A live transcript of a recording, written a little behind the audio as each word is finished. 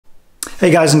Hey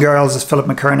guys and girls, it's Philip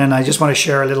McKernan. I just want to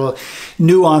share a little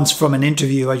nuance from an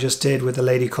interview I just did with a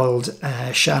lady called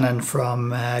Shannon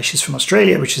she's from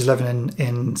Australia, but she's living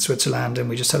in Switzerland, and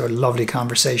we just had a lovely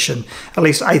conversation. At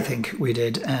least I think we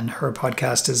did, and her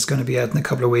podcast is going to be out in a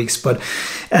couple of weeks. But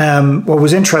what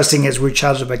was interesting is we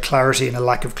chatted about clarity and a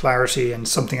lack of clarity, and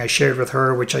something I shared with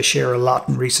her, which I share a lot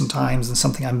in recent times, and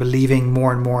something I'm believing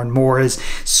more and more and more is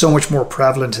so much more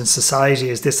prevalent in society,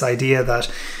 is this idea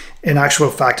that in actual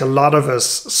fact, a lot of us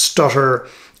stutter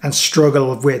and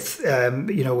struggle with,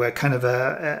 a kind of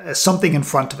a something in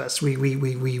front of us. We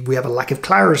have a lack of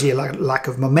clarity, a lack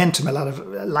of momentum, a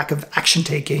lack of action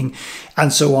taking,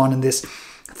 and so on. And this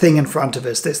thing in front of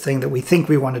us, this thing that we think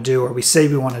we want to do or we say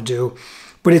we want to do,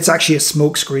 but it's actually a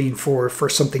smokescreen for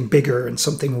something bigger and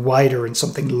something wider and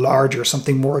something larger,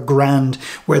 something more grand,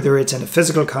 whether it's in a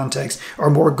physical context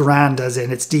or more grand as in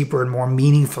it's deeper and more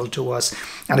meaningful to us.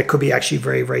 And it could be actually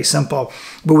very, very simple.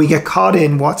 But we get caught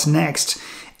in what's next,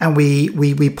 and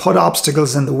we put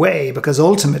obstacles in the way, because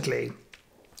ultimately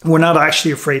we're not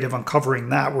actually afraid of uncovering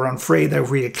that. We're afraid that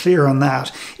if we get clear on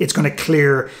that, it's going to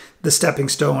clear the stepping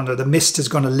stone, or the mist is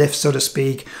going to lift, so to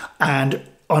speak, and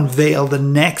unveil the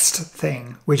next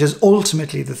thing, which is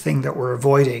ultimately the thing that we're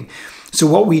avoiding. So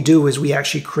what we do is we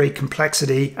actually create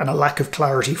complexity and a lack of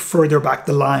clarity further back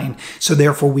the line. So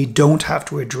therefore we don't have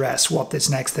to address what this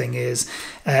next thing is.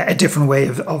 A different way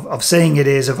of saying it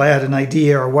is, if I had an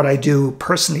idea, or what I do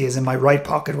personally is in my right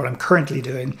pocket, what I'm currently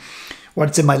doing.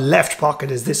 What's in my left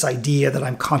pocket is this idea that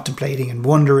I'm contemplating and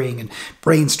wondering and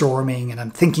brainstorming, and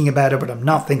I'm thinking about it, but I'm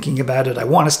not thinking about it. I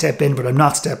want to step in, but I'm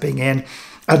not stepping in.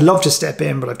 I'd love to step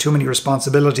in, but I have too many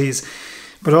responsibilities.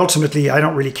 But ultimately, I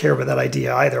don't really care about that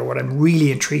idea either. What I'm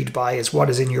really intrigued by is what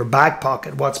is in your back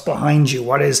pocket, what's behind you,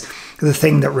 what is the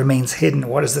thing that remains hidden,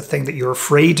 what is the thing that you're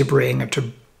afraid to bring or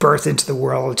to birth into the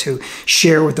world, to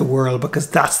share with the world, because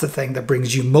that's the thing that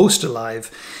brings you most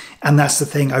alive. And that's the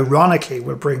thing, ironically,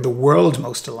 will bring the world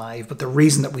most alive. But the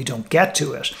reason that we don't get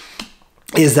to it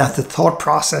is that the thought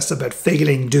process about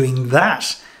failing doing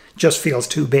that just feels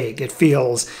too big. It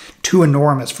feels too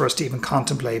enormous for us to even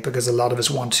contemplate, because a lot of us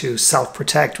want to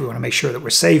self-protect. We want to make sure that we're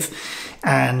safe.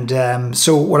 And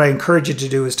so what I encourage you to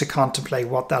do is to contemplate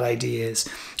what that idea is,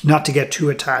 not to get too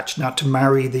attached, not to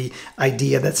marry the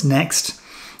idea that's next,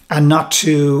 and not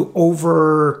to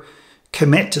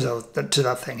commit to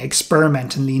that thing.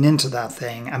 Experiment and lean into that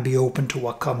thing and be open to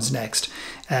what comes next.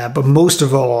 But most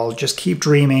of all, just keep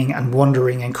dreaming and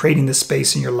wondering and creating the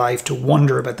space in your life to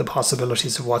wonder about the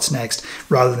possibilities of what's next,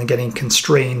 rather than getting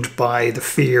constrained by the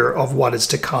fear of what is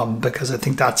to come, because I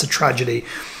think that's a tragedy.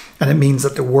 And it means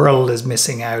that the world is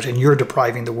missing out, and you're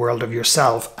depriving the world of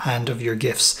yourself and of your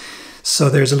gifts. So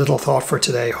there's a little thought for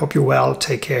today. Hope you're well.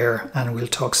 Take care, and we'll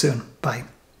talk soon. Bye.